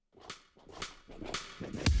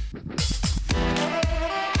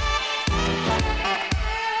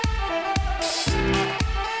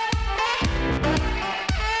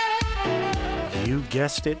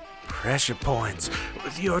guessed it, Pressure Points,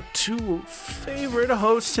 with your two favorite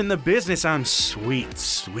hosts in the business. I'm Sweet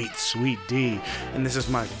D, and this is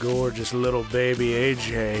my gorgeous little baby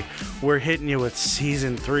AJ. We're hitting you with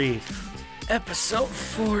Season 3, Episode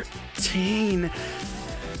 14,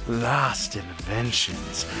 Lost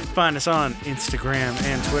Inventions. Find us on Instagram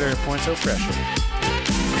and Twitter at PointsOFreshers.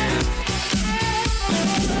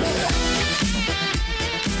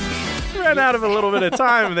 Ran out of a little bit of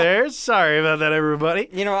time there. Sorry about that, everybody.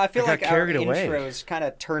 You know, I feel like our away. intros kind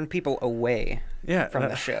of turn people away from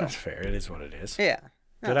the show. That's fair. It is what it is. Yeah.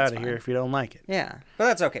 Get out of here if you don't like it. Yeah. But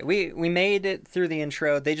that's okay. We made it through the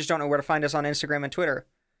intro. They just don't know where to find us on Instagram and Twitter.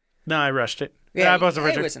 No, I rushed it. Yeah, I wasn't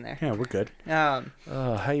it was in there. Yeah, we're good.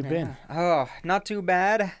 How you been? Oh, not too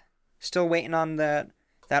bad. Still waiting on that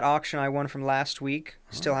auction I won from last week.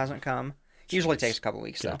 Still hasn't come. Usually takes a couple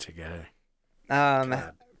weeks, though. Together.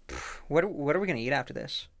 What are we going to eat after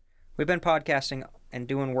this? We've been podcasting and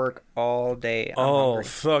doing work all day. All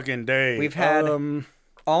fucking day. We've had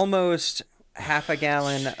almost half a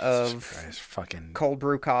gallon of fucking cold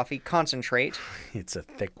brew coffee concentrate. It's a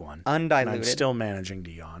thick one. Undiluted. I'm still managing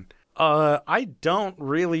to yawn. I don't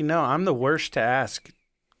really know. I'm the worst to ask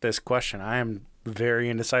this question. I am very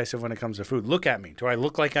indecisive when it comes to food. Look at me. Do I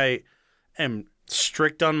look like I am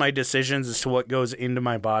strict on my decisions as to what goes into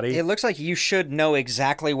my body? It looks like you should know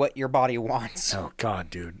exactly what your body wants. Oh, God,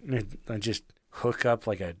 dude. I just hook up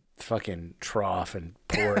like a fucking trough and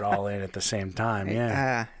pour it all in at the same time.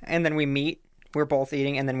 Yeah. And then we meet. We're both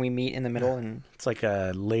eating, and then we meet in the middle. And it's like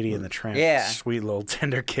a Lady and the Tramp. Yeah. Sweet little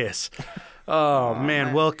tender kiss. Oh,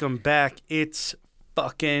 man. Welcome back. It's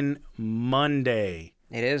fucking Monday.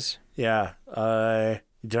 It is. Yeah. You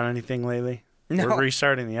done anything lately? No. We're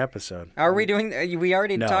restarting the episode. Are we doing... We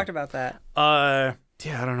already talked about that. Yeah,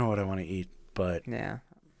 I don't know what I want to eat, but... Yeah.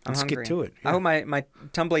 Let's get to it. Yeah. I hope my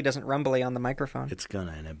tumbly doesn't rumbly on the microphone. It's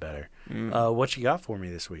gonna, and it better. What you got for me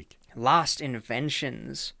this week? Lost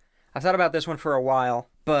Inventions. I've thought about this one for a while,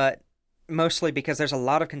 but mostly because there's a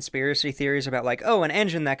lot of conspiracy theories about, like, an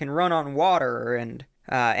engine that can run on water, and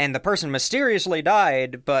the person mysteriously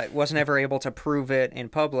died, but wasn't ever able to prove it in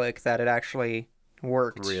public that it actually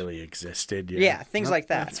worked. Really existed. Yeah, things like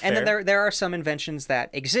that. And then there are some inventions that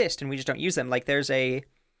exist, and we just don't use them. Like, there's a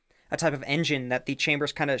type of engine that the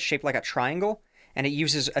chamber's kind of shaped like a triangle, and it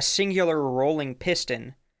uses a singular rolling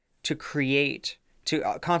piston to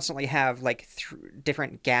constantly have, like,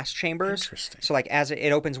 different gas chambers. Interesting. So, like, as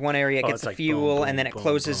it opens one area, it gets the like fuel, boom, and then it boom,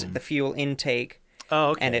 closes boom. the fuel intake. Oh,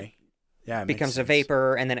 okay. And it becomes a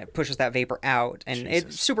vapor, and then it pushes that vapor out, and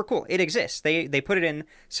it's super cool. It exists. They put it in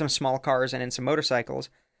some small cars and in some motorcycles,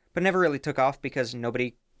 but never really took off because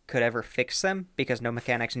nobody could ever fix them, because no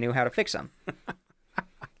mechanics knew how to fix them.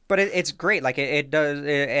 But it's great. Like, it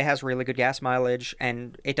has really good gas mileage,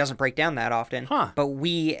 and it doesn't break down that often. Huh. But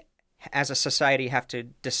we, as a society, have to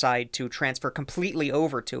decide to transfer completely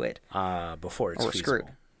over to it. Before it's feasible. Screwed.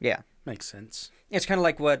 Yeah. Makes sense. It's kind of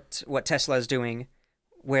like what Tesla is doing,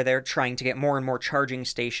 where they're trying to get more and more charging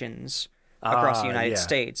stations across the United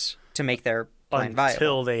States to make their plan viable.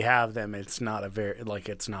 Until they have them, it's not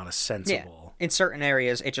a sensible. Yeah. In certain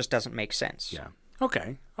areas, it just doesn't make sense. Yeah.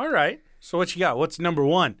 Okay. All right. So what you got? What's number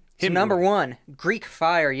one? Number one, Greek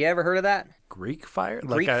fire. You ever heard of that? Greek fire?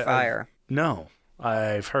 Greek fire. No.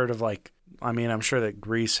 I've heard of, I'm sure that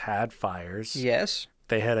Greece had fires. Yes.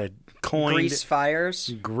 They had a coined... Greece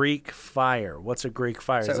fires. Greek fire. What's a Greek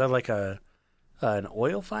fire? Is that like an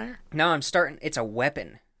oil fire? No, it's a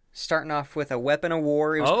weapon. Starting off with a weapon of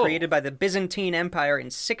war. It was created by the Byzantine Empire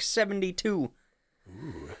in 672.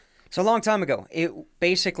 Ooh. So a long time ago.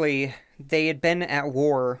 Basically, they had been at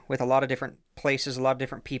war with a lot of different places, a lot of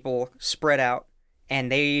different people spread out,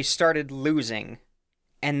 and they started losing.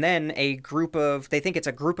 And then they think it's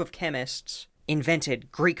a group of chemists,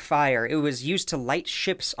 invented Greek fire. It was used to light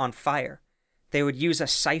ships on fire. They would use a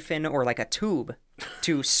siphon or like a tube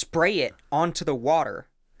to spray it onto the water.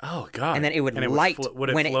 Oh, God. And then it would light. Would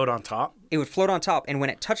it float on top? It would float on top, and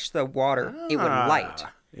when it touched the water, it would light.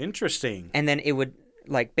 Interesting. And then it would,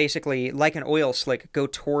 basically, like an oil slick, go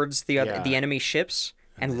towards the enemy ships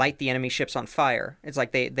and light the enemy ships on fire. It's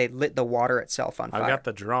like they lit the water itself on fire. I've got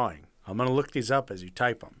the drawing. I'm going to look these up as you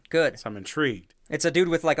type them. Good. So I'm intrigued. It's a dude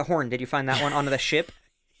with, like, a horn. Did you find that one onto the ship?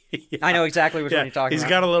 Yeah. I know exactly which one you're talking about. He's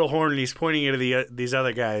got a little horn, and he's pointing it at these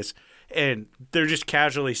other guys, and they're just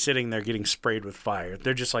casually sitting there getting sprayed with fire.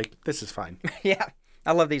 They're just like, this is fine. Yeah.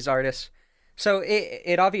 I love these artists. So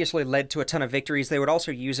it obviously led to a ton of victories. They would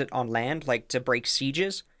also use it on land, like to break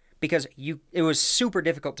sieges, because it was super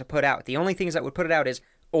difficult to put out. The only things that would put it out is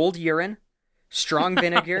old urine, strong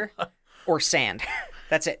vinegar, or sand.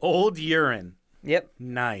 That's it. Old urine. Yep.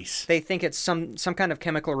 Nice. They think it's some kind of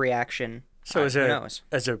chemical reaction. So who knows?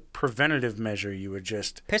 as a preventative measure, you would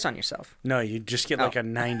just... Piss on yourself. No, you just get like a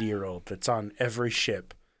 90-year-old that's on every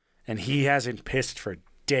ship, and he hasn't pissed for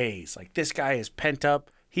days. Like, this guy is pent up.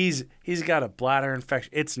 He's got a bladder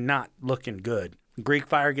infection. It's not looking good. Greek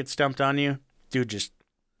fire gets dumped on you, dude, just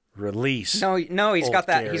release. No, he's Old got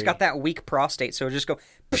that. Gary. He's got that weak prostate, so just go.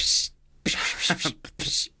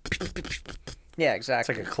 Yeah, It's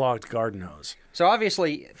exactly. like a clogged garden hose. So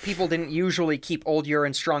obviously, people didn't usually keep old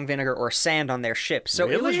urine, strong vinegar, or sand on their ships. So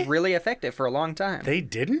it was Really? really effective for a long time. They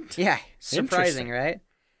didn't? Yeah, surprising, right?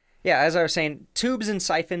 Yeah, as I was saying, tubes and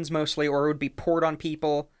siphons mostly, or it would be poured on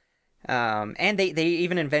people. And they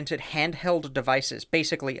even invented handheld devices,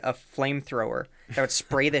 basically a flamethrower that would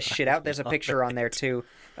spray this shit out. There's a picture on there, too,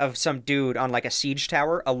 of some dude on, like, a siege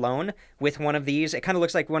tower alone with one of these. It kind of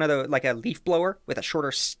looks like like a leaf blower with a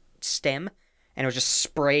shorter stem, and it would just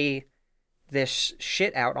spray this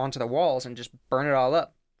shit out onto the walls and just burn it all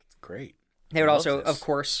up. Great. They would Love also, this. of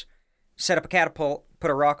course, set up a catapult,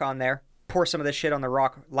 put a rock on there, pour some of this shit on the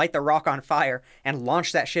rock, light the rock on fire, and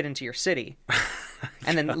launch that shit into your city.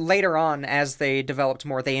 And then later on, as they developed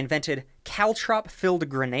more, they invented caltrop-filled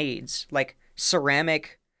grenades, like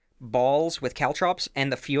ceramic balls with caltrops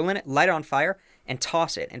and the fuel in it, light it on fire, and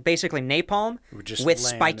toss it. And basically napalm It would just with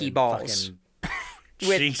land spiky and balls. fucking-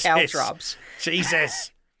 With Jesus. caltrops.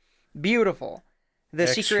 Jesus. Beautiful. The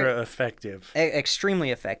Extra secret... effective.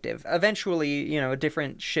 Extremely effective. Eventually,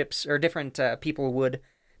 different ships or different people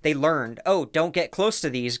they learned, don't get close to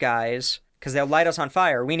these guys because they'll light us on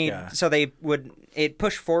fire. So it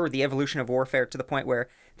pushed forward the evolution of warfare to the point where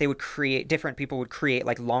different people would create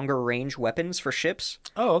like longer range weapons for ships.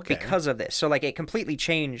 Oh, okay. Because of this. So like it completely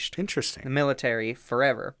changed Interesting. the military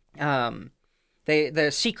forever. The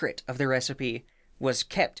secret of the recipe was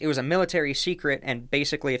kept. It was a military secret, and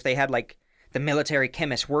basically if they had like the military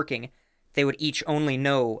chemists working, they would each only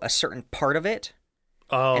know a certain part of it,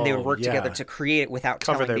 and they would work together to create it without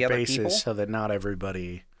cover telling their the other bases people. so that not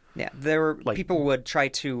everybody... Yeah, people would try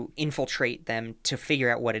to infiltrate them to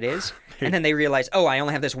figure out what it is, and then they realize, I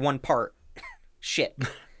only have this one part. Shit.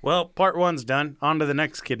 Well, part one's done. On to the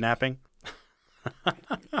next kidnapping.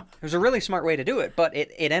 It was a really smart way to do it, but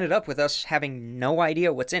it ended up with us having no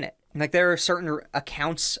idea what's in it. Like, there are certain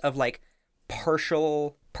accounts of, like,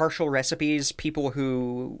 partial recipes, people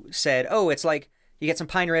who said, it's like you get some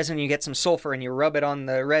pine resin, you get some sulfur, and you rub it on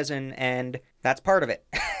the resin, and that's part of it.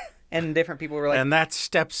 And different people were like... And that's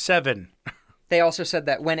step 7. They also said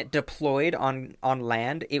that when it deployed on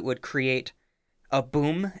land, it would create a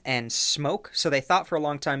boom and smoke. So they thought for a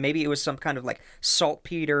long time maybe it was some kind of, like,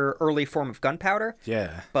 saltpeter, early form of gunpowder.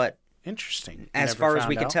 Yeah. But... Interesting. As far as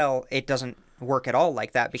we can tell, it doesn't work at all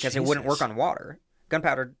like that because it wouldn't work Jesus. on water.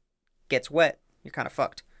 Gunpowder gets wet, you're kind of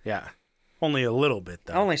fucked. Yeah. Only a little bit,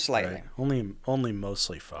 though. Only slightly. Right? Only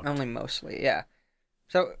mostly fucked. Only mostly, yeah.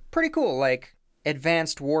 So, pretty cool, like,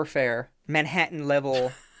 advanced warfare, Manhattan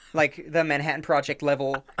level, like the Manhattan Project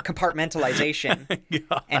level compartmentalization,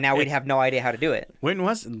 God. and now we'd have no idea how to do it. When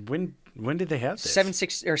did they have this?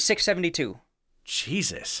 672.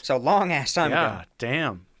 Jesus. So, long-ass time ago. Yeah,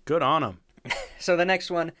 damn. Good on them. So, the next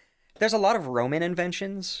one, there's a lot of Roman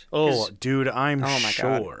inventions. Oh, dude, I'm Oh my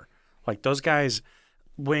sure. God. Like those guys,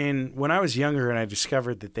 when I was younger and I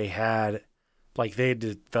discovered that they had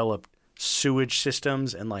developed sewage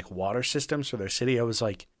systems and like water systems for their city, I was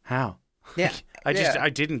like, how? Yeah. I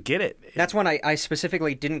didn't get it. That's one I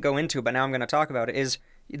specifically didn't go into, but now I'm going to talk about it, is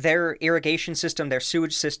their irrigation system, their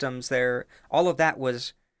sewage systems, all of that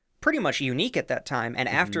was pretty much unique at that time. And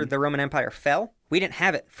after the Roman Empire fell, we didn't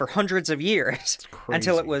have it for hundreds of years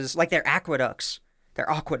until it was like their aqueducts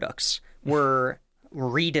were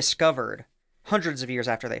rediscovered hundreds of years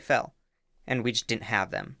after they fell, and we just didn't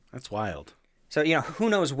have them. That's wild. So, who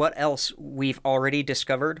knows what else we've already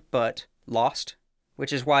discovered but lost,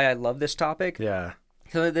 which is why I love this topic. Yeah.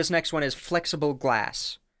 So this next one is flexible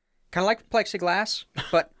glass. Kind of like plexiglass,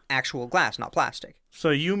 but actual glass, not plastic.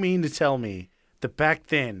 So you mean to tell me that back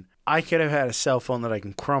then I could have had a cell phone that I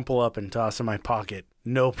can crumple up and toss in my pocket?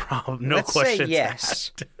 No problem. No Let's questions say yes.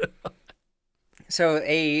 asked. So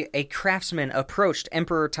a craftsman approached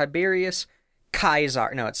Emperor Tiberius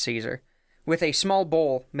Caesar, with a small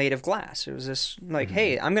bowl made of glass. It was this, like,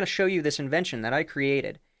 hey, I'm going to show you this invention that I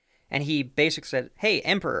created. And he basically said, hey,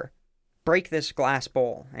 Emperor, break this glass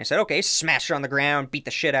bowl. And he said, okay, smash it on the ground, beat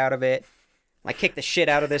the shit out of it, like kick the shit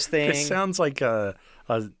out of this thing. This sounds like a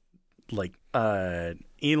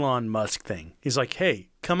Elon Musk thing. He's like, hey,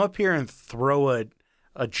 come up here and throw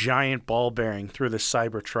a giant ball bearing through the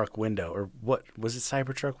Cybertruck window, or what was it?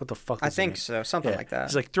 Cybertruck? What the fuck? I think so, something like that.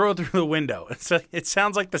 He's like, throw it through the window. It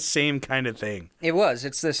sounds like the same kind of thing. It was.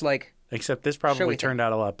 It's this like. Except this probably turned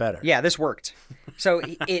out a lot better. Yeah, this worked. So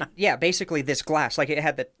basically this glass, like it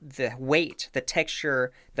had the weight, the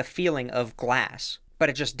texture, the feeling of glass, but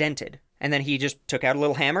it just dented. And then he just took out a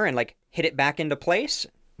little hammer and like hit it back into place.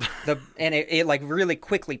 And it like really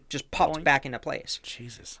quickly just popped back into place.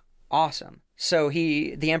 Jesus. Awesome. So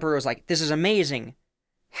the emperor was like, "This is amazing.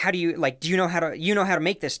 How do you do you know how to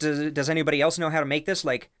make this? Does anybody else know how to make this?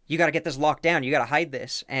 Like, you got to get this locked down. You got to hide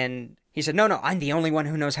this." And he said, no, I'm the only one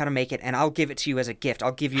who knows how to make it, and I'll give it to you as a gift.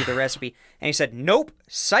 I'll give you the recipe. And he said, "Nope,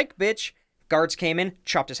 psych, bitch." Guards came in,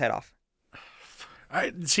 chopped his head off.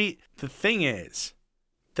 See, the thing is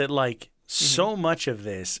that, like, so much of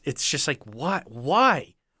this, it's just like, what?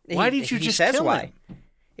 Why? Why did you just kill him?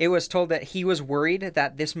 It was told that he was worried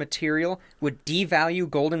that this material would devalue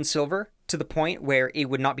gold and silver to the point where it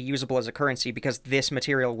would not be usable as a currency because this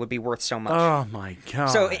material would be worth so much. Oh my god.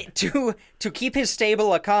 So to keep his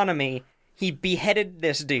stable economy, he beheaded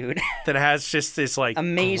this dude. That has just this like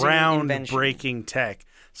amazing groundbreaking tech.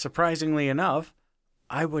 Surprisingly enough,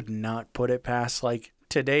 I would not put it past like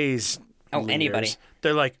today's leaders. Anybody.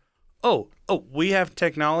 They're like, oh, we have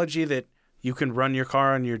technology that you can run your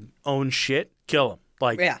car on your own shit. Kill him.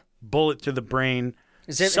 Like, bullet to the brain.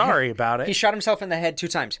 Sorry about it. He shot himself in the head 2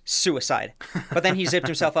 times. Suicide. But then he zipped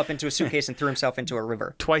himself up into a suitcase and threw himself into a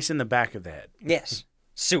river. Twice in the back of the head. Yes.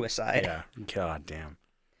 Suicide. Yeah. God damn.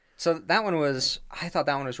 So I thought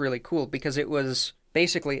that one was really cool because it was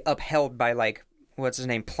basically upheld by like, what's his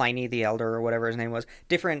name? Pliny the Elder or whatever his name was.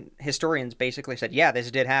 Different historians basically said, yeah, this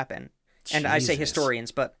did happen. And I say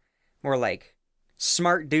historians, but more like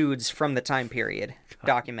smart dudes from the time period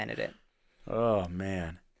documented it. Oh,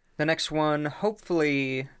 man. The next one,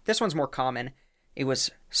 hopefully, this one's more common. It was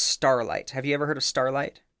Starlight. Have you ever heard of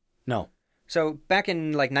Starlight? No. So back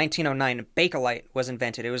in like 1909, Bakelite was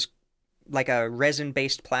invented. It was like a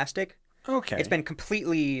resin-based plastic. Okay. It's been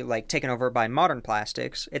completely like taken over by modern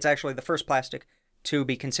plastics. It's actually the first plastic to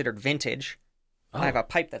be considered vintage. I have a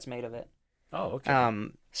pipe that's made of it. Oh, okay.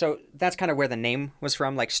 So that's kind of where the name was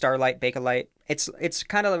from, like Starlight, Bakelite.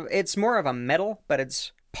 It's more of a metal, but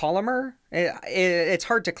it's polymer. It's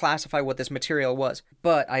hard to classify what this material was,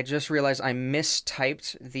 but I just realized I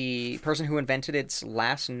mistyped the person who invented its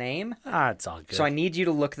last name. It's all good. So I need you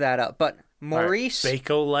to look that up. But Maurice...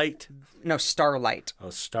 Bakelite? No, Starlight. Oh,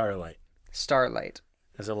 Starlight. Starlight.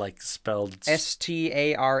 Is it like spelled...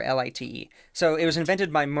 Starlite. So it was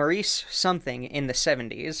invented by Maurice something in the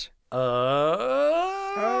 70s.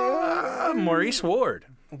 Maurice Ward.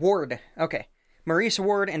 Ward. Okay. Maurice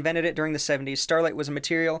Ward invented it during the 70s. Starlight was a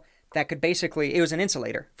material that could basically... It was an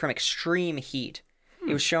insulator from extreme heat.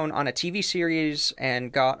 It was shown on a TV series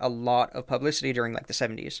and got a lot of publicity during like the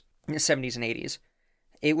 70s and 80s.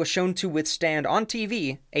 It was shown to withstand on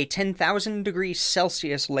TV a 10,000 degrees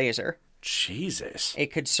Celsius laser. Jesus.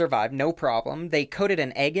 It could survive, no problem. They coated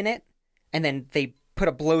an egg in it, and then they put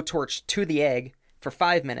a blowtorch to the egg for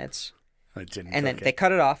 5 minutes. And then they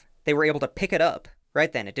cut it off. They were able to pick it up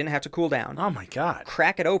right then. It didn't have to cool down. Oh my god.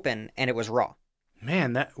 Crack it open, and it was raw.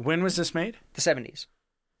 Man, when was this made? The 70s.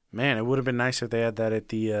 Man, it would have been nice if they had that at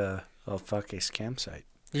the Fuck's campsite.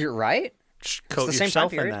 You're right. Just coat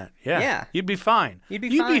yourself in that. Yeah. You'd be fine. You'd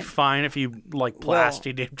be fine if you like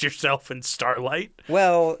plasti dipped yourself in Starlight.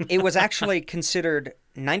 Well, it was actually considered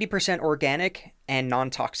 90% organic and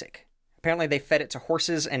non-toxic. Apparently they fed it to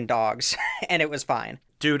horses and dogs, and it was fine.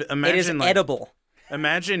 Dude, imagine it is edible.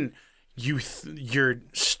 Imagine you're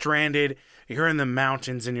stranded, you're in the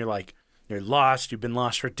mountains, and you're lost, you've been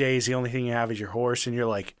lost for days, the only thing you have is your horse, and you're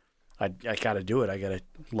like, I gotta do it, I gotta,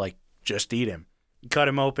 just eat him. You cut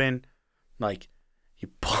him open, you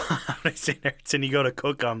pull out his innards, and you go to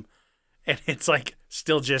cook them, and it's,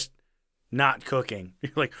 still just not cooking.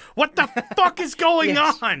 You're like, what the fuck is going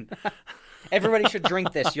on? Everybody should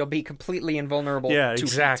drink this. You'll be completely invulnerable to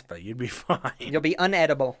exactly. heat. You'd be fine. You'll be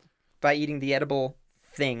unedible by eating the edible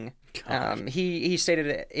thing. He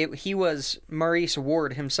stated Maurice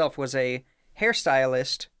Ward himself was a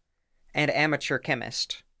hairstylist and amateur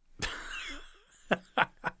chemist.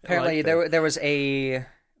 Apparently, there was a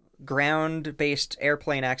ground-based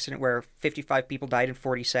airplane accident where 55 people died in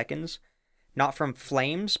 40 seconds, not from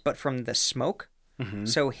flames, but from the smoke. Mm-hmm.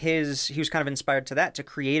 So he was kind of inspired to that, to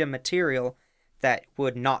create a material that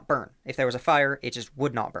would not burn. If there was a fire, it just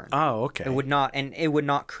would not burn. Oh, okay. It would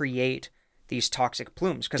not create these toxic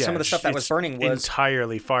plumes, because some of the stuff that was burning was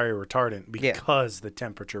entirely fire retardant because the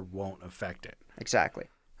temperature won't affect it. Exactly.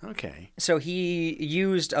 Okay. So he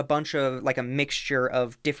used a bunch of a mixture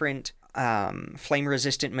of different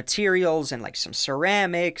flame-resistant materials and like some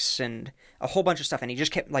ceramics and a whole bunch of stuff. And he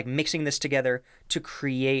just kept like mixing this together to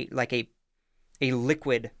create like a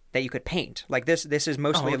liquid that you could paint. Like this is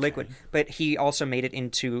mostly a liquid, but he also made it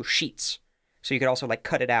into sheets. So you could also like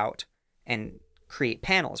cut it out and create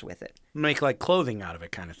panels with it. Make like clothing out of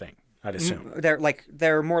it kind of thing, I'd assume.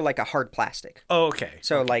 They're more like a hard plastic. Oh, okay.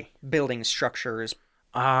 So like building structures,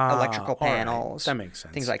 electrical panels. Right. That makes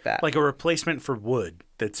sense. Things like that. Like a replacement for wood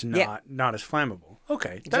that's not as flammable. Okay.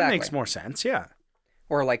 That Exactly. makes more sense, yeah.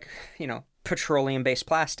 Or like, petroleum-based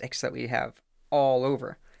plastics that we have all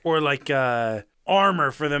over. Or like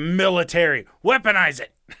armor for the military. Weaponize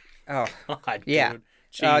it. Oh, God, yeah.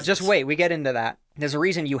 dude. Just wait. We get into that. There's a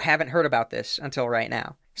reason you haven't heard about this until right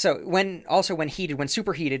now. So when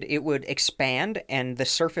superheated, it would expand and the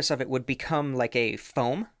surface of it would become like a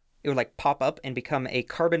foam. It would like pop up and become a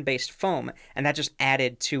carbon-based foam, and that just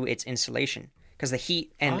added to its insulation because the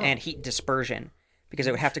heat and heat dispersion, because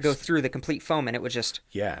it would have to go through the complete foam and it would just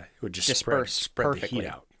it would just disperse spread perfectly. the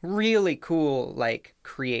heat out. Really cool like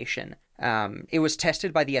creation. It was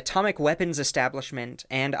tested by the Atomic Weapons Establishment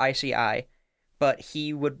and ICI, but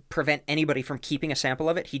he would prevent anybody from keeping a sample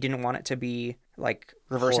of it. He didn't want it to be like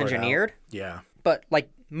reverse engineered. Yeah. But like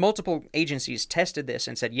multiple agencies tested this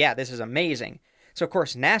and said, yeah, this is amazing. So of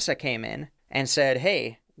course NASA came in and said,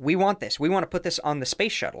 hey, we want this. We want to put this on the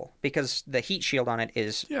space shuttle because the heat shield on it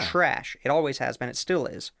is trash. It always has been. It still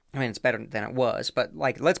is. I mean, it's better than it was, but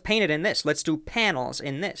like, let's paint it in this. Let's do panels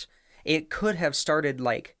in this. It could have started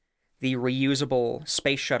like the reusable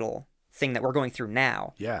space shuttle thing that we're going through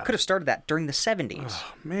now. Yeah. Could have started that during the 70s.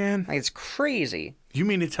 Oh, man. Like, it's crazy. You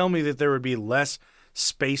mean to tell me that there would be less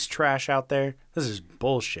space trash out there? This is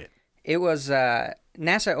bullshit. It was,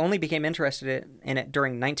 NASA only became interested in it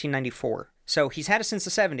during 1994. So he's had it since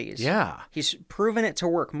the 70s. Yeah. He's proven it to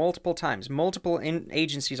work multiple times. Multiple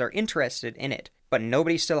agencies are interested in it, but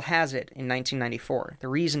nobody still has it in 1994. The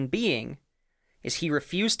reason being is he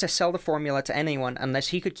refused to sell the formula to anyone unless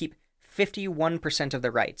he could keep 51% of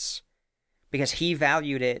the rights, because he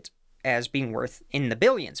valued it as being worth in the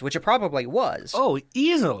billions, which it probably was. Oh,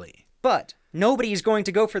 easily. But nobody's going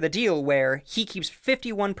to go for the deal where he keeps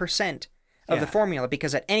 51% of the formula,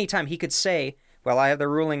 because at any time he could say, well, I have the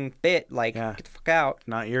ruling bit, like, get the fuck out.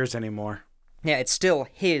 Not yours anymore. Yeah, it's still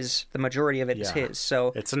his. The majority of it is his.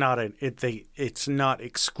 So it's not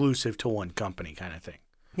exclusive to one company kind of thing.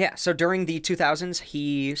 Yeah, so during the 2000s,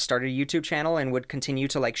 he started a YouTube channel and would continue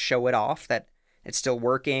to, like, show it off that it's still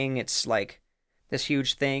working, it's, like, this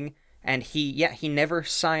huge thing, and he never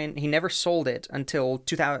sold it until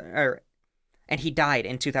 2000, and he died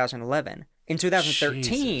in 2011. In 2013,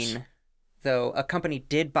 Jesus. though, a company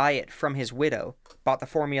did buy it from his widow, bought the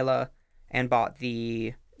formula, and bought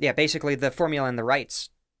basically the formula and the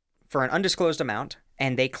rights for an undisclosed amount,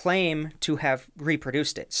 and they claim to have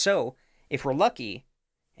reproduced it. So, if we're lucky,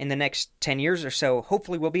 in the next 10 years or so,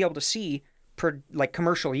 hopefully we'll be able to see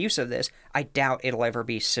commercial use of this. I doubt it'll ever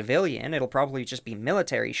be civilian. It'll probably just be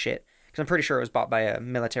military shit, because I'm pretty sure it was bought by a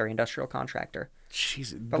military industrial contractor.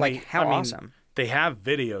 Jesus. But awesome. They have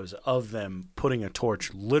videos of them putting a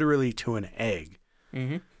torch literally to an egg.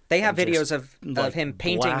 Mm-hmm. They have videos of him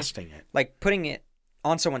painting, blasting it. like putting it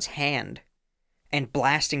on someone's hand and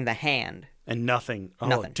blasting the hand. And nothing. Oh,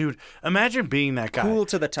 Nothing. Dude, imagine being that guy. Cool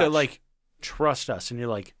to the touch. They're like, trust us. And you're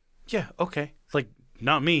like, yeah, okay. Like,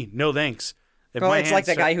 not me. No thanks. Well, it's like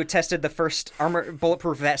the guy who tested the first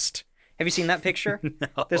bulletproof vest. Have you seen that picture?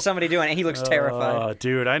 No. There's somebody doing it. He looks terrified. Oh,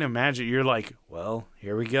 dude, I'd imagine you're like, well,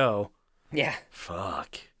 here we go. Yeah.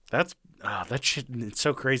 Fuck. That shit, it's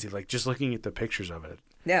so crazy. Like, just looking at the pictures of it.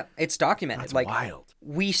 Yeah, it's documented. That's like, wild.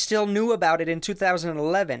 We still knew about it in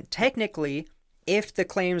 2011. Technically, if the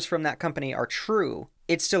claims from that company are true,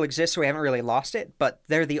 it still exists, so we haven't really lost it, but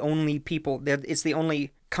they're the only people, it's the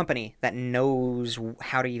only company that knows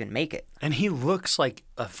how to even make it. And he looks like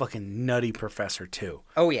a fucking nutty professor, too.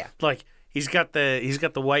 Oh, yeah. Like, he's got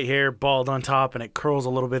the white hair bald on top, and it curls a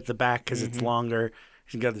little bit at the back because it's longer.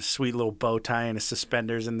 He's got this sweet little bow tie and his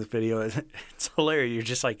suspenders in the video. It's hilarious. You're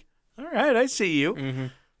just like, all right, I see you. Mm-hmm.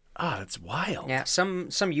 That's wild. Yeah, some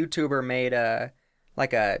YouTuber made a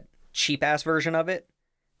cheap ass version of it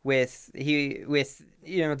with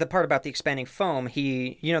the part about the expanding foam.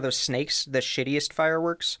 Those snakes, the shittiest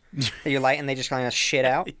fireworks that you light and they just kind of shit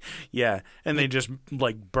out. Yeah, and they just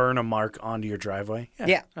like burn a mark onto your driveway.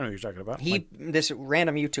 Yeah. I know what you're talking about. This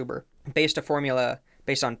random YouTuber based a formula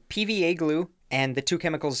based on PVA glue and the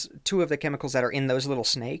two of the chemicals that are in those little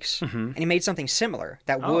snakes. Mm-hmm. And he made something similar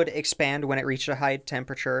that would expand when it reached a high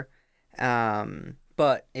temperature.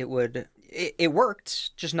 But it would it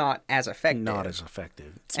worked, just not as effective. Not as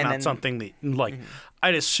effective. It's And not then- something that, like,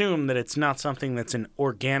 I'd assume that it's not something that's an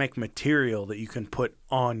organic material that you can put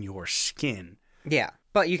on your skin. Yeah,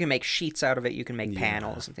 but you can make sheets out of it. You can make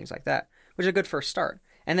panels and things like that, which is a good first start.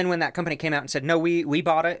 And then when that company came out and said, no, we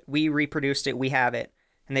bought it, we reproduced it, we have it,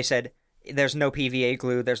 and they said, there's no PVA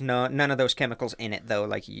glue, there's none of those chemicals in it, though.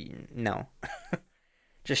 Like, no.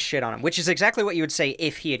 Just shit on him, which is exactly what you would say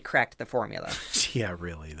if he had cracked the formula. Yeah,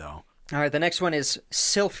 really, though. All right, the next one is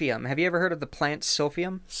silphium. Have you ever heard of the plant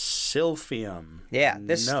silphium? Silphium. Yeah,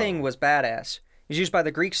 this No. thing was badass. It was used by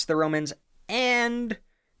the Greeks, the Romans, and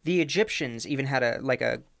the Egyptians even had a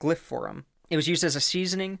glyph for them. It was used as a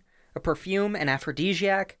seasoning, a perfume, an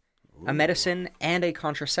aphrodisiac, a medicine, and a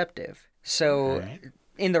contraceptive. So Alright.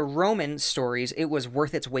 in the Roman stories, it was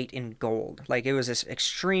worth its weight in gold. Like, it was this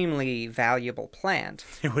extremely valuable plant.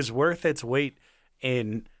 It was worth its weight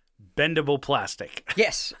in bendable plastic.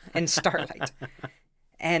 Yes, and starlight.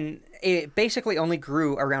 And it basically only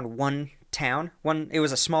grew around one town. It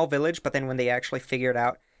was a small village, but then when they actually figured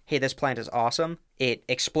out, hey, this plant is awesome, it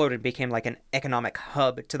exploded, became like an economic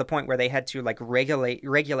hub to the point where they had to like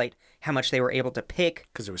regulate how much they were able to pick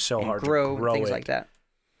Because it was so and hard grow, to grow things it. like that.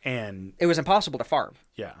 And, It was impossible to farm.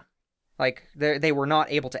 yeah. Like, they were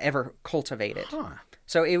not able to ever cultivate it. Huh.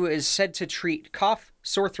 So it was said to treat cough,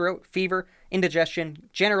 sore throat, fever, indigestion,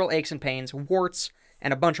 general aches and pains, warts,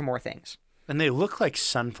 and a bunch of more things. And they look like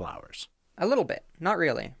sunflowers. A little bit. Not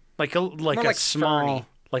really. Like a More like small, ferny.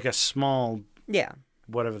 like a small, Yeah.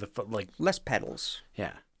 whatever the, like, Less petals.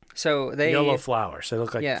 yeah. So they... Yellow flowers. They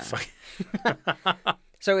look like Yeah. fucking...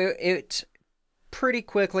 So it pretty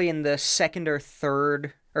quickly in the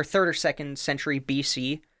third or second century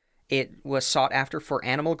BC, it was sought after for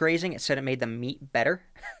animal grazing. It said it made the meat better.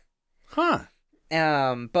 Huh.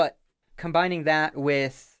 But combining that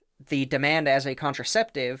with the demand as a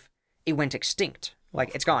contraceptive, it went extinct.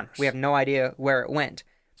 Like, it's gone. We have no idea where it went.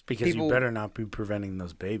 It's because People- you better not be preventing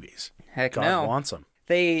those babies. Heck God no. wants them.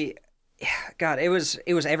 God, it was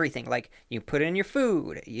everything. Like, you put it in your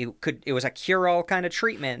food. It was a cure-all kind of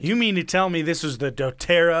treatment. You mean to tell me this was the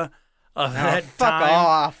doTERRA of Oh, that fuck time?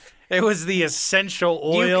 off. It was the essential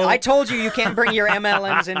oil. I told you can't bring your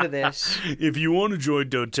MLMs into this. If you want to join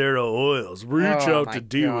doTERRA oils, reach Oh out my to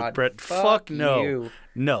D with God. Brett. Fuck no. you.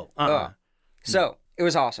 No. Ugh. So, it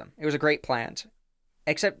was awesome. It was a great plant.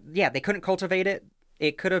 Except, yeah, they couldn't cultivate it.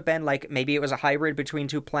 It could have been like, maybe it was a hybrid between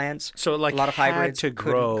two plants. So like a lot of had hybrids to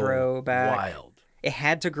couldn't grow back. wild. It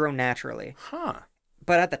had to grow naturally. Huh.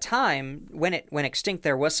 But at the time, when it went extinct,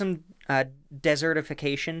 there was some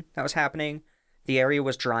desertification that was happening. The area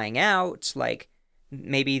was drying out. Like,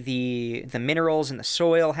 maybe the minerals in the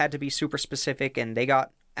soil had to be super specific, and they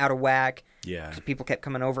got out of whack. Yeah. People kept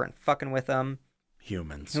coming over and fucking with them.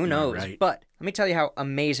 Humans. Who am I knows? Right? But let me tell you how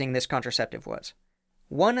amazing this contraceptive was.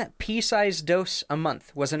 1 pea-sized dose a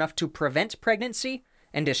month was enough to prevent pregnancy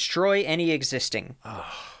and destroy any existing.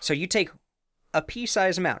 So you take a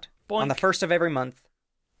pea-sized amount on the Boink. first of every month,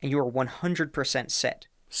 and you are 100% set.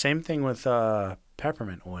 Same thing with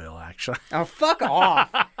peppermint oil, actually. Oh, fuck off!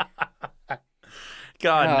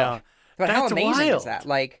 God, Oh. no. But how That's amazing wild. is that?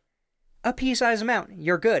 Like, a pea-sized amount,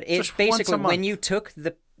 you're good. It's Just once a basically when month. you took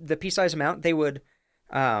the pea-sized amount, they would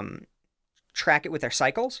track it with their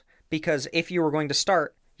cycles, because if you were going to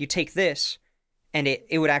start, you take this, and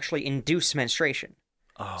it would actually induce menstruation.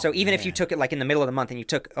 Oh, So even if you man. took it like in the middle of the month and you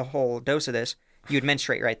took a whole dose of this, you'd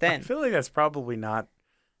menstruate right I then. feel like that's probably not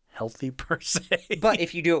healthy per se. But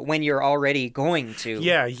if you do it when you're already going to,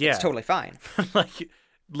 yeah. it's totally fine.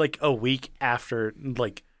 like a week after,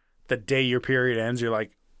 like the day your period ends, you're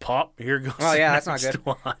like, pop, here goes. Oh, the yeah, that's not next good.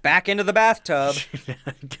 one. Back into the bathtub.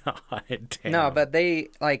 God damn. No, but they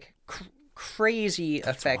like crazy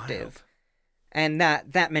effective. And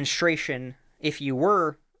that menstruation, if you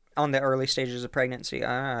were on the early stages of pregnancy,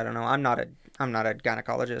 I don't know. I'm not a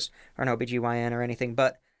gynecologist or an OBGYN or anything,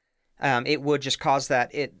 but it would just cause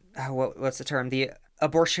that what's the term? The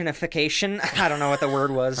abortionification. I don't know what the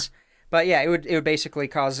word was, but yeah, it would basically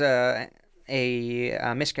cause a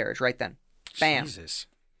miscarriage right then. Bam. Jesus.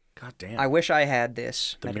 God damn. I wish I had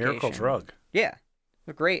this the medication. miracle drug. Yeah.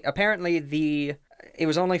 Great. Apparently it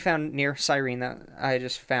was only found near Cyrene. That I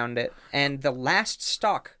just found it. And the last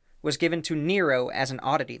stock was given to Nero as an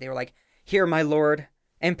oddity. They were like, "Here, my lord,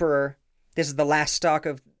 emperor, this is the last stock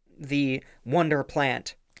of the wonder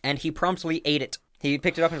plant." And he promptly ate it. He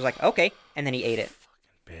picked it up and was like, "Okay," and then he ate it.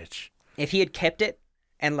 Bitch. If he had kept it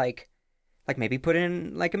and like maybe put it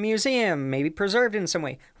in like a museum, maybe preserved it in some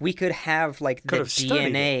way, we could have like Could the have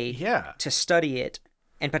studied DNA it. Yeah. to study it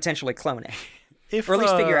and potentially clone it. If, Or at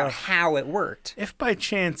least figure out how it worked. If by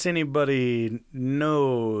chance anybody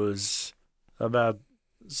knows about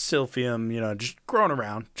silphium, just growing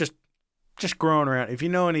around. Just growing around. If you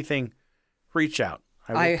know anything, reach out.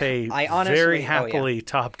 I will pay honestly, very happily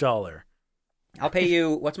top dollar. I'll pay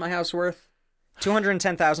you, what's my house worth?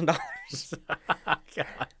 $210,000.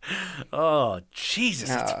 Oh, Jesus.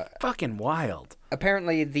 It's fucking wild.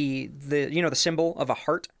 Apparently, the symbol of a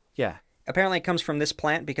heart, Yeah. apparently it comes from this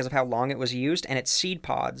plant because of how long it was used, and its seed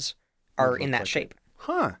pods are in that shape.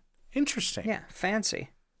 Huh. Interesting. Yeah, fancy.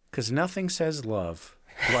 Because nothing says love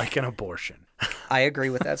like an abortion. I agree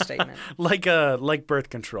with that statement. Like birth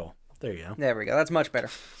control. There you go. There we go. That's much better.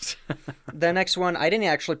 The next one, I didn't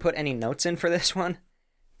actually put any notes in for this one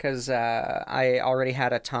because I already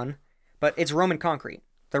had a ton. But it's Roman concrete.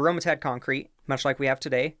 The Romans had concrete, much like we have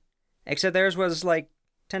today, except theirs was like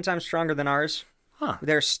 10 times stronger than ours. Huh.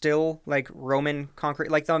 They're still like Roman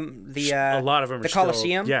concrete, like a lot of them the are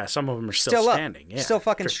Colosseum. Still, yeah, some of them are still standing. Up, yeah, still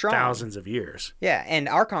fucking for strong. Thousands of years. Yeah, and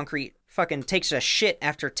our concrete fucking takes a shit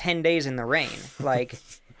after 10 days in the rain. Like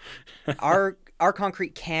our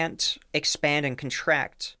concrete can't expand and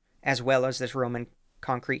contract as well as this Roman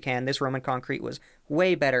concrete can. This Roman concrete was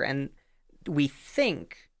way better, and we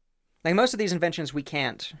think, like most of these inventions we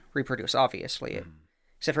can't reproduce, obviously,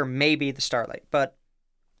 except for maybe the Starlight, but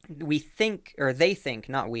we think, or they think,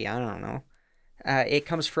 not we, I don't know, it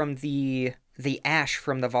comes from the ash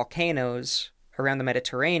from the volcanoes around the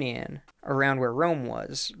Mediterranean, around where Rome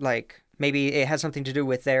was. Like, maybe it has something to do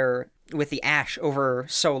with the ash over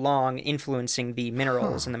so long influencing the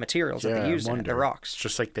minerals and the materials that they used in it, the rocks. It's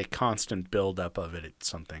just like the constant buildup of it. It's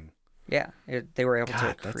something. Yeah, they were able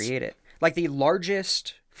to create it. Like the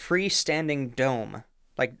largest freestanding dome,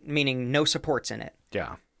 like meaning no supports in it.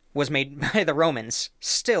 Yeah. Was made by the Romans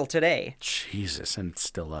still today. Jesus, and it's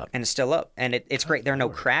still up. And it's still up. And it's great. There are no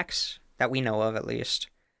cracks that we know of, at least.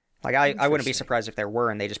 Like, I wouldn't be surprised if there were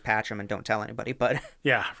and they just patch them and don't tell anybody. But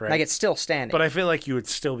yeah, right. Like, it's still standing. But I feel like you would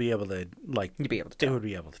still be able to, like... You'd be able to tell. They would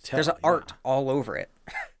be able to tell. There's art all over it.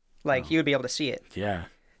 Like, you would be able to see it. Yeah.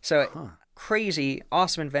 So, crazy,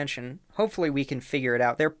 awesome invention. Hopefully we can figure it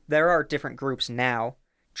out. There are different groups now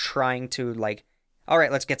trying to, like, all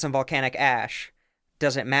right, let's get some volcanic ash.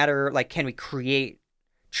 Does it matter? Like, can we create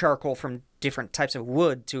charcoal from different types of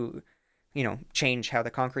wood to, change how the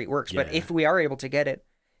concrete works? Yeah. But if we are able to get it,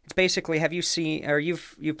 it's basically, have you seen, or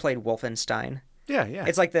you've played Wolfenstein? Yeah, yeah.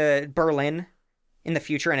 It's like the Berlin in the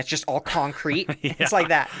future, and it's just all concrete. Yeah. It's like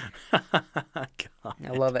that. I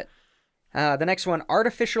love it. The next one,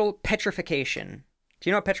 artificial petrification. Do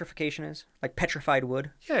you know what petrification is? Like petrified wood?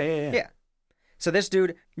 Yeah. So this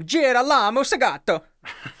dude, Girolamo Sagato.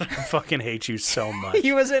 I fucking hate you so much.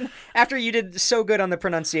 He was after you did so good on the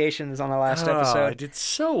pronunciations on the last episode. I did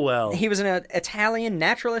so well. He was an Italian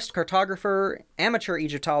naturalist, cartographer, amateur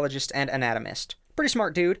Egyptologist, and anatomist. Pretty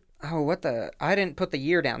smart dude. Oh, I didn't put the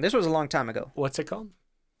year down. This was a long time ago. What's it called?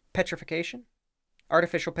 Petrification.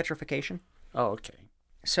 Artificial petrification. Oh, okay.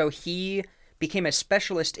 So he became a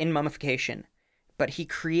specialist in mummification, but he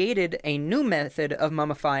created a new method of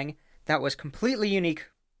mummifying that was completely unique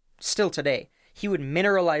still today. He would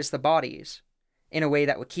mineralize the bodies in a way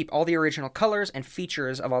that would keep all the original colors and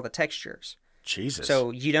features of all the textures. Jesus. So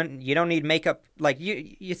you don't need makeup. Like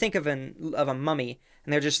you think of a mummy,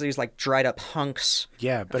 and they're just these like dried up hunks.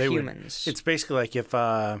 Yeah, but of humans. It's basically like if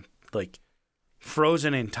like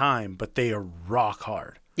frozen in time, but they are rock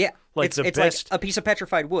hard. Yeah, like it's like a piece of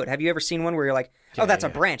petrified wood. Have you ever seen one where you're like, oh, that's a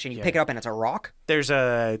branch, and you pick it up and it's a rock?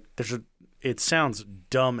 It sounds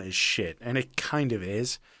dumb as shit, and it kind of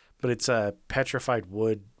is, but it's a petrified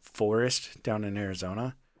wood forest down in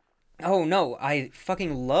Arizona. Oh, no, I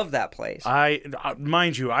fucking love that place.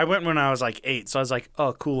 Mind you, I went when I was like 8, so I was like,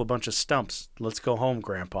 oh, cool, a bunch of stumps. Let's go home,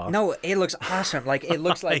 Grandpa. No, it looks awesome. Like, it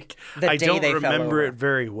looks like the day they fell over. I don't remember it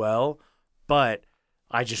very well, but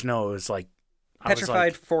I just know it was like...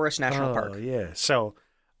 Petrified Forest National Park. Oh, yeah. So...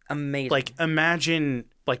 Amazing. Like, imagine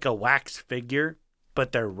like a wax figure,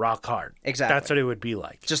 but they're rock hard. Exactly. That's what it would be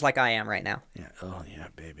like. Just like I am right now. Yeah. Oh, yeah,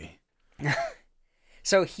 baby.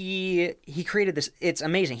 So he created this. It's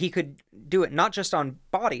amazing. He could do it not just on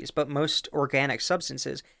bodies, but most organic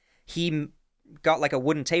substances. He got like a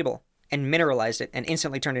wooden table and mineralized it and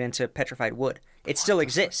instantly turned it into petrified wood. It still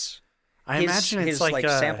exists. I imagine it's his like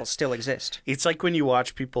samples still exist. It's like when you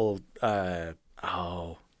watch people, they'll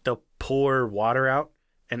pour water out,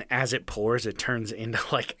 and as it pours, it turns into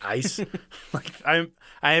like ice. Like I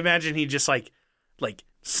imagine he just like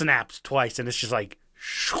snaps twice, and it's just like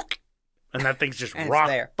shook, and that thing's just rock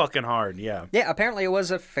fucking hard. Yeah. Yeah. Apparently, it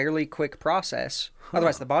was a fairly quick process.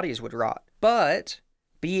 Otherwise, the bodies would rot. But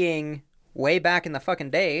being way back in the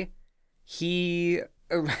fucking day,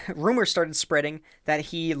 rumors started spreading that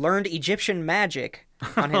he learned Egyptian magic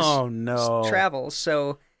on his Oh, no. travels,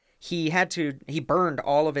 so he burned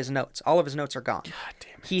all of his notes. All of his notes are gone. God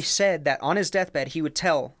damn it. He said that on his deathbed, he would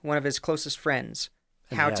tell one of his closest friends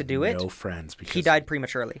And how he to had do it. No friends because He died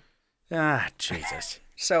prematurely. Jesus.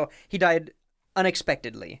 So he died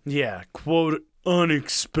unexpectedly. Yeah, quote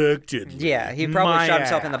unexpectedly. Yeah, he probably My shot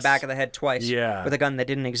himself in the ass. back of the head twice Yeah. with a gun that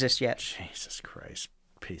didn't exist yet. Jesus Christ,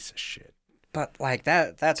 piece of shit. But like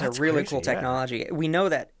that's a That's really crazy, cool yeah. technology. We know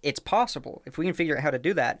that it's possible. If we can figure out how to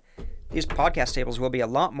do that, these podcast tables will be a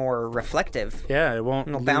lot more reflective. Yeah, it won't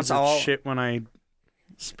It'll lose bounce its all- shit when I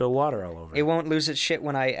spill water all over It won't lose its shit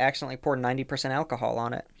when I accidentally pour 90% alcohol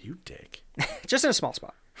on it. You dick. Just in a small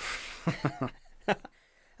spot.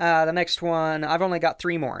 The next one, I've only got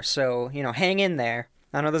 3 more, so, hang in there.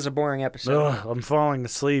 I know this is a boring episode. Ugh, I'm falling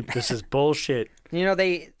asleep. This is bullshit.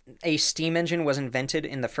 A steam engine was invented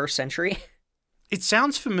in the 1st century. It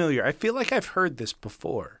sounds familiar. I feel like I've heard this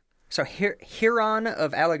before. So Hieron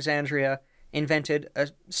of Alexandria invented a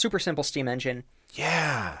super simple steam engine.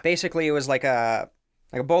 Yeah. Basically, it was like a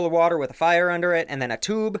bowl of water with a fire under it, and then a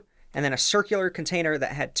tube, and then a circular container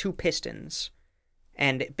that had 2 pistons.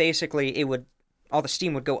 And basically, all the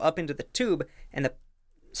steam would go up into the tube, and the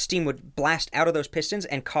steam would blast out of those pistons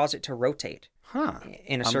and cause it to rotate Huh.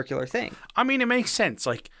 in a circular thing. I mean, it makes sense.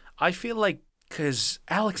 Like, I feel like because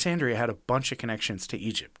Alexandria had a bunch of connections to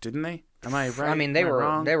Egypt, didn't they? Am I right? I mean, they Am I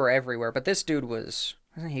wrong? were everywhere, but this dude wasn't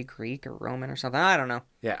he Greek or Roman or something? I don't know.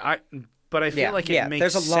 Yeah, but I feel like it makes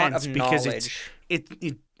there's a lot sense of because knowledge.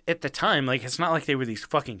 it at the time, like, it's not like they were these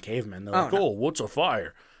fucking cavemen. They're like, no. oh, what's a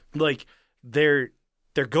fire? Like, they're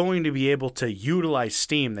going to be able to utilize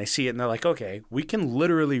steam. They see it and they're like, okay, we can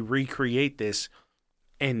literally recreate this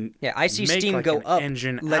and Yeah, I see make, steam like, go an up.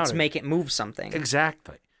 engine out Let's of make it move something.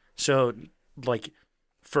 Exactly. So, like,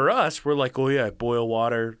 for us, we're like, oh yeah, boil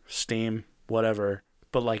water, steam, whatever.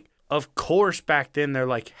 But like, of course, back then they're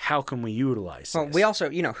like, how can we utilize Well, this? we also,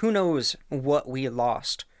 who knows what we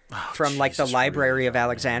lost from like the Jesus, Library really of don't,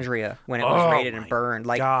 Alexandria when it was Oh, raided and my burned.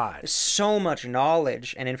 Like, God. so much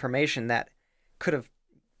knowledge and information that could have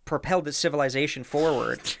propelled the civilization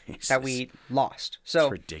forward Jesus. that we lost. It's So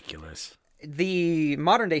ridiculous. the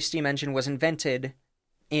modern day steam engine was invented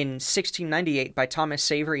in 1698 by Thomas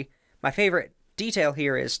Savery. My favorite detail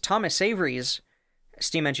here is Thomas Savery's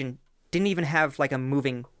steam engine didn't even have like a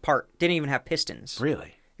moving part, didn't even have pistons.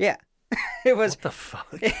 Really? Yeah. It was What the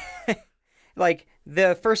fuck? like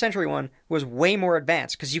the 1st century one was way more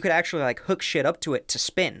advanced because you could actually like hook shit up to it to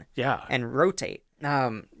spin Yeah. and rotate.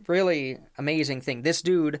 Really amazing thing. This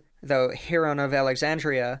dude, though, Hieron of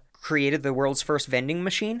Alexandria, created the world's first vending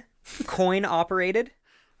machine, coin operated.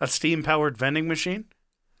 A steam-powered vending machine?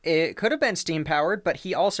 It could have been steam powered, but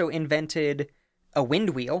he also invented a wind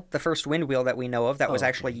wheel, the first wind wheel that we know of that was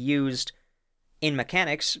actually used in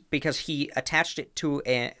mechanics because he attached it to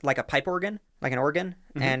a pipe organ, like an organ,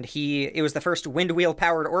 and it was the first wind wheel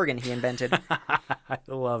powered organ he invented. I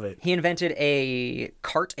love it. He invented a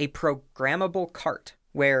cart, a programmable cart,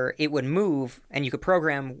 where it would move and you could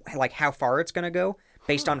program like how far it's going to go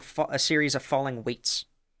based on a series of falling weights.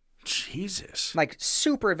 Jesus. Like,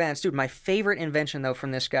 super advanced. Dude, my favorite invention, though,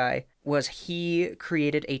 from this guy was he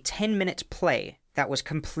created a 10-minute play that was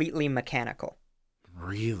completely mechanical.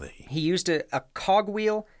 Really? He used a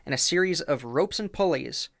cogwheel and a series of ropes and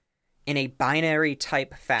pulleys in a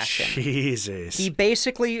binary-type fashion. Jesus. He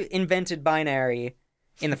basically invented binary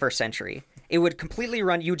in the 1st century. It would completely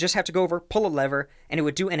run. You would just have to go over, pull a lever, and it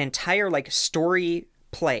would do an entire, like, story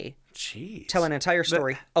play. Jeez. Tell an entire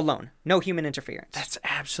story alone. No human interference. That's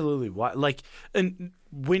absolutely wild. Like, and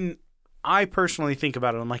when I personally think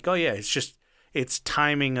about it, I'm like, oh yeah, it's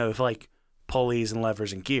timing of like pulleys and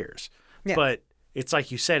levers and gears. Yeah. But it's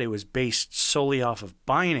like you said, it was based solely off of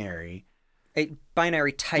binary, A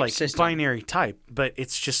binary type like system. binary type. But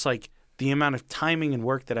it's just like the amount of timing and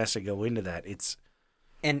work that has to go into that. It's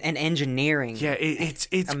and engineering. yeah, it's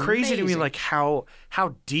crazy to me, Amazing. like how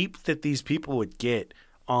deep that these people would get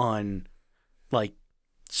on like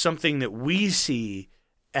something that we see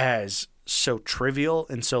as so trivial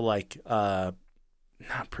and so like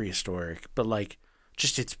not prehistoric, but like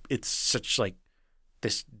just it's such like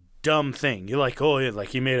this dumb thing. You're like, oh yeah,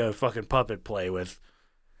 like you made a fucking puppet play with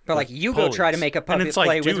But like you go try to pulleys. make a And puppet it's like,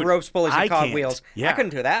 play with dude, ropes, pulleys, I and can't. cogwheels. Yeah. I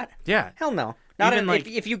couldn't do that. yeah. Hell no. Not Even, like-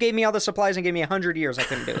 if you gave me all the supplies and gave me 100 years, I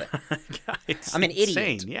couldn't do it. It's I'm an idiot.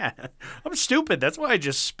 insane. Yeah, I'm stupid. That's why I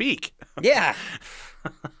just speak. Yeah.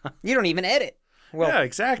 You don't even edit. Well, yeah,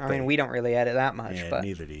 exactly. I mean, we don't really edit that much, yeah, but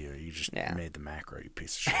neither do you. You just Yeah. made the macro, you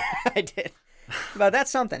piece of shit. I did. But that's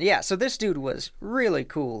something. Yeah, so this dude was really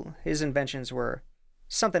cool. His inventions were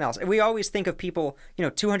something else. We always think of people,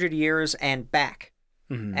 200 years and back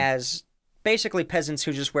Mm-hmm. as basically peasants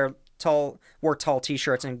who just wore tall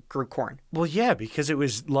t-shirts and grew corn. Well, yeah, because it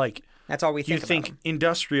was like That's all we think you about think them.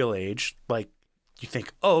 industrial age, like you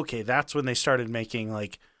think, oh, okay, that's when they started making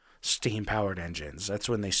like steam powered engines. That's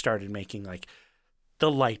when they started making like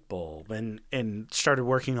the light bulb and started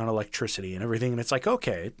working on electricity and everything. And it's like,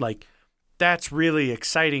 okay, like that's really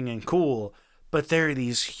exciting and cool. But there are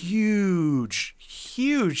these huge,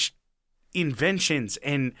 huge inventions,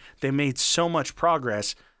 and they made so much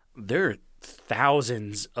progress. There are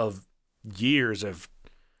thousands of years of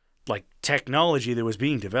like technology that was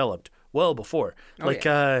being developed well before.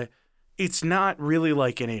 It's not really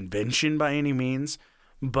like an invention by any means,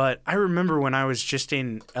 but I remember when I was just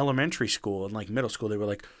in elementary school and like middle school, they were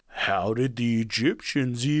like, how did the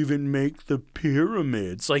Egyptians even make the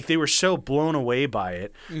pyramids? Like they were so blown away by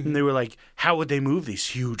it. Mm-hmm. And they were like, how would they move these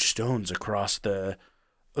huge stones across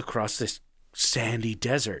this sandy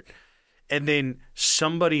desert? And then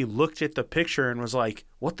somebody looked at the picture and was like,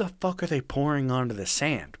 what the fuck are they pouring onto the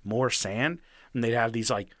sand? More sand? And they'd have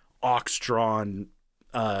these like ox-drawn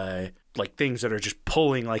like things that are just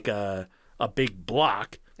pulling like a big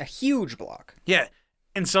block. A huge block. Yeah.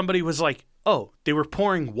 And somebody was like, oh, they were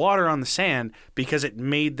pouring water on the sand because it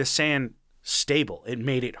made the sand stable. It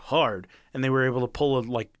made it hard. And they were able to pull a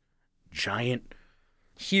like giant...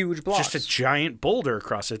 huge blocks. Just a giant boulder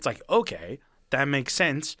across it. It's like, okay, that makes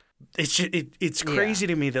sense. It's just, it's crazy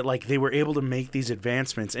to me that like they were able to make these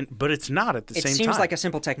advancements, but it's not at the same time. It seems like a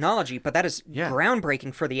simple technology, but that is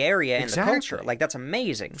groundbreaking for the area and the culture. Like that's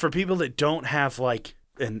amazing. For people that don't have like,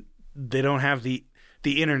 and they don't have the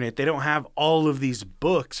internet, they don't have all of these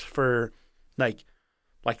books for like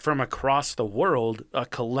from across the world, a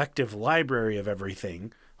collective library of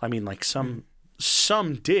everything. I mean, like some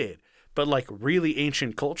did, but like really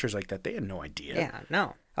ancient cultures like that, they had no idea. Yeah,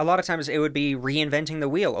 no. A lot of times it would be reinventing the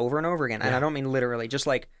wheel over and over again. And I don't mean literally, just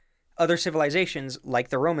like other civilizations, like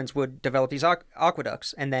the Romans would develop these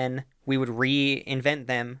aqueducts, and then we would reinvent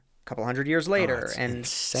them a couple hundred years later. And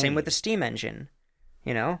insane. Same with the steam engine,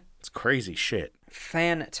 you know? It's crazy shit.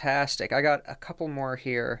 Fantastic. I got a couple more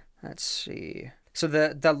here. Let's see. So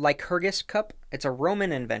the Lycurgus cup, it's a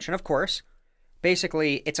Roman invention, of course.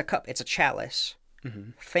 Basically, it's a cup. It's a chalice.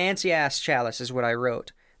 Mm-hmm. Fancy-ass chalice is what I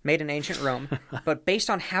wrote. Made in ancient Rome, but based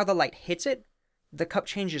on how the light hits it, the cup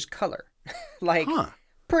changes color.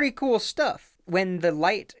 Pretty cool stuff. When the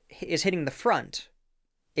light is hitting the front,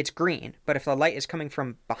 it's green, but if the light is coming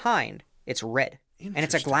from behind, it's red. And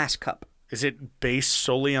it's a glass cup. Is it based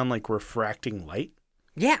solely on like refracting light?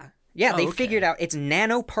 Yeah. Yeah, they figured out it's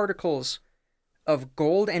nanoparticles of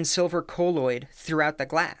gold and silver colloid throughout the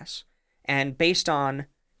glass. And based on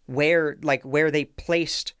where they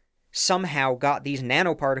placed somehow got these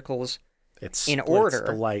nanoparticles in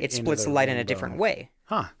order, it splits the light in a different way.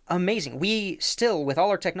 Huh. Amazing. We still, with all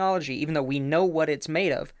our technology, even though we know what it's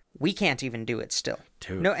made of, we can't even do it still.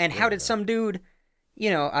 Dude, no, and how did some dude,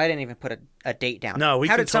 I didn't even put a date down. No, we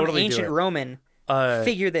how can did some totally ancient do it. Roman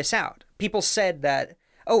figure this out? People said that,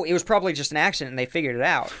 it was probably just an accident and they figured it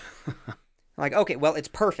out. Like, okay, well, it's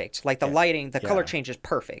perfect. Like the lighting, the color change is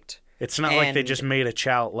perfect. It's not like they just made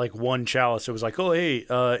one chalice. It was like, oh, hey,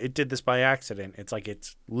 it did this by accident. It's like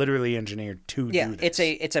it's literally engineered to do this.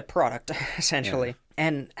 It's a product essentially. Yeah.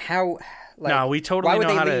 And how? Like, no, we totally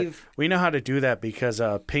know how to do that because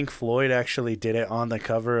Pink Floyd actually did it on the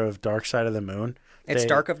cover of Dark Side of the Moon. It's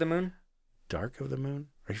Dark of the Moon. Dark of the Moon?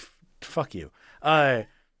 Fuck you.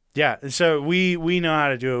 Yeah, so we know how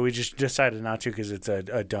to do it. We just decided not to because it's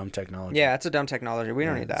a dumb technology. Yeah, it's a dumb technology. We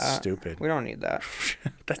don't need that. Stupid. We don't need that.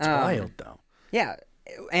 That's wild, though. Yeah,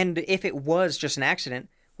 and if it was just an accident,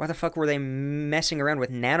 why the fuck were they messing around with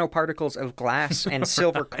nanoparticles of glass and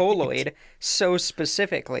silver colloid so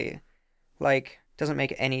specifically? Like, doesn't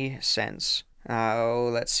make any sense.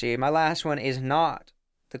 Let's see. My last one is not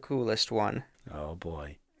the coolest one. Oh,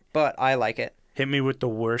 boy. But I like it. Hit me with the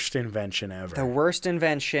worst invention ever. The worst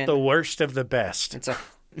invention. The worst of the best.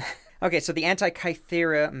 Okay, so the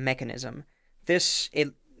Antikythera mechanism.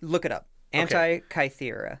 Look it up.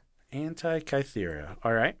 Antikythera. Antikythera.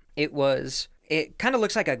 All right. It kind of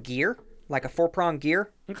looks like a gear, like a 4-prong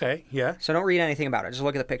gear. Okay, yeah. So don't read anything about it. Just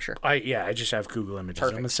look at the picture. I just have Google Images.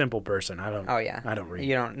 Perfect. I'm a simple person. I don't read.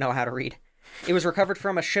 You don't know how to read. It was recovered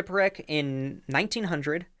from a shipwreck in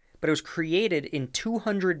 1900, but it was created in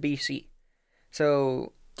 200 BC.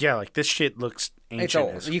 So yeah, like this shit looks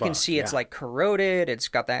ancient. It's old. You can see it's like corroded. It's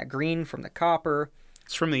got that green from the copper.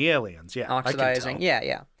 It's from the aliens, yeah. Oxidizing.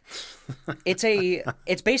 Yeah.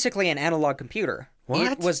 It's basically an analog computer.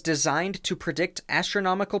 What? It was designed to predict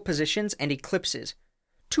astronomical positions and eclipses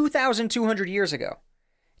 2,200 years ago,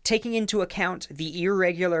 taking into account the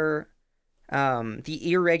irregular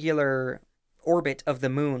orbit of the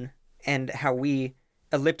moon and how we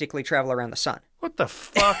elliptically travel around the sun. What the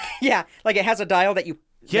fuck? Yeah, like it has a dial that you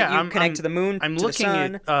Yeah, connect to the moon. I'm to looking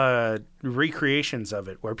the sun. at recreations of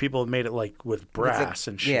it where people have made it like with brass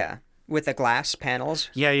and shit. Yeah, with the glass panels.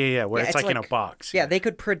 Yeah. Where Yeah, it's like in a box. Yeah, they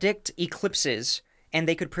could predict eclipses, and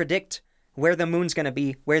they could predict where the moon's going to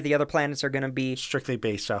be, where the other planets are going to be, Strictly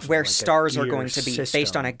based off where of like stars a are gear going to be, based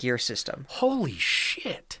system. on a gear system. Holy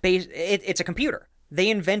shit! It's a computer. They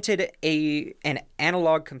invented an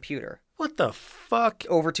analog computer What the fuck?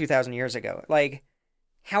 over 2,000 years ago. Like,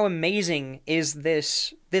 how amazing is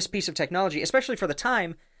this piece of technology, especially for the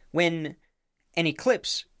time when an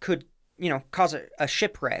eclipse could, cause a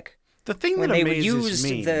shipwreck. The thing When that they would amazes use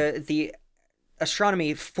me, the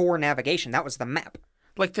astronomy for navigation, that was the map.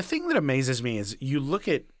 like the thing that amazes me is you look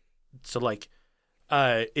at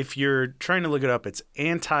if you're trying to look it up, it's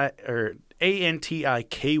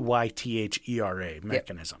ANTIKYTHERA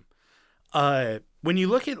mechanism. When you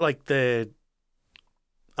look at like the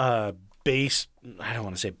base, I don't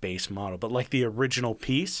want to say base model, but like the original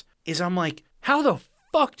piece I'm like, how the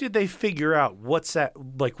fuck did they figure out what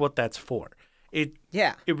that's for? It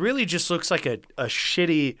really just looks like a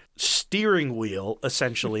shitty steering wheel,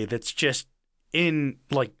 essentially, that's just in,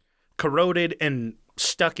 like, corroded and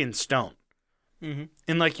stuck in stone. Mm-hmm.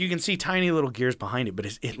 And, like, you can see tiny little gears behind it, but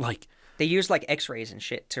it like... They used, like, X-rays and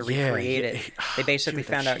shit to recreate it. They basically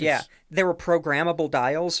Dude, found out, there were programmable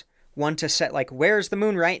dials, one to set, like, where's the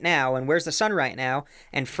moon right now and where's the sun right now,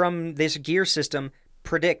 and from this gear system,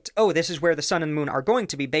 predict, this is where the sun and the moon are going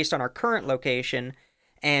to be based on our current location,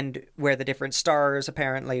 and where the different stars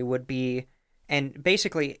apparently would be. And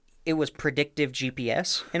basically, it was predictive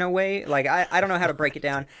GPS in a way. Like, I don't know how to break it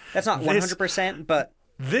down. That's not 100%, but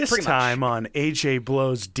this time on AJ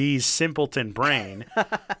Blows D's Simpleton Brain.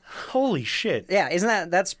 Holy shit. Yeah,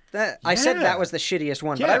 isn't that I said that was the shittiest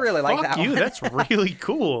one, but I really like that one. That's really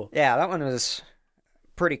cool. Yeah, that one was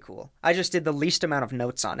pretty cool. I just did the least amount of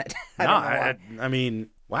notes on it. I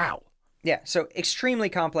mean, wow. Yeah, so extremely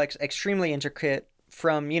complex, extremely intricate,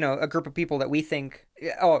 from, a group of people that we think...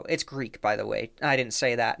 Oh, it's Greek, by the way. I didn't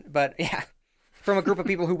say that. But, yeah. From a group of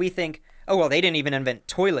people who we think, they didn't even invent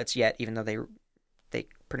toilets yet, even though they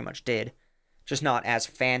pretty much did. Just not as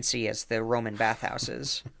fancy as the Roman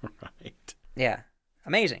bathhouses. Right. Yeah.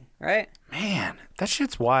 Amazing, right? Man, that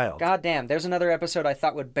shit's wild. God damn, there's another episode I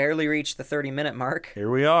thought would barely reach the 30-minute mark. Here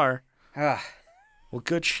we are. Ah, Well,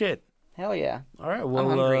 good shit. hell yeah. All right, well,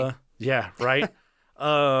 I'm hungry. yeah, right?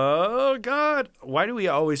 Oh, God. Why do we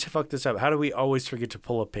always fuck this up? How do we always forget to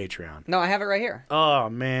pull up Patreon? No, I have it right here. Oh,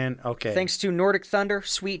 man. Okay. Thanks to Nordic Thunder,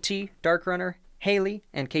 Sweet Tea, Dark Runner, Haley,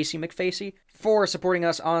 and Casey McFacey for supporting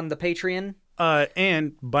us on the Patreon.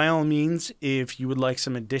 And by all means, if you would like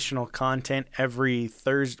some additional content every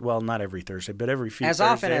Thursday, well, not every Thursday, but every few As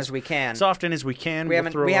Thursdays. often as we can. As often as we can. We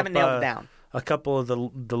haven't nailed it down. A couple of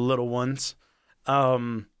the little ones.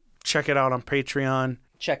 Check it out on Patreon.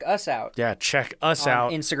 Check us out. Yeah, check us on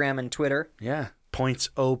out. Instagram and Twitter. Yeah.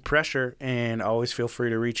 Points O Pressure. And always feel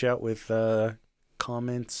free to reach out with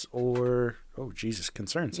comments or,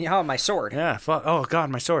 concerns. Yeah, my sword. Yeah. Oh,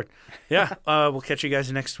 God, my sword. Yeah. We'll catch you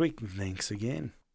guys next week. Thanks again.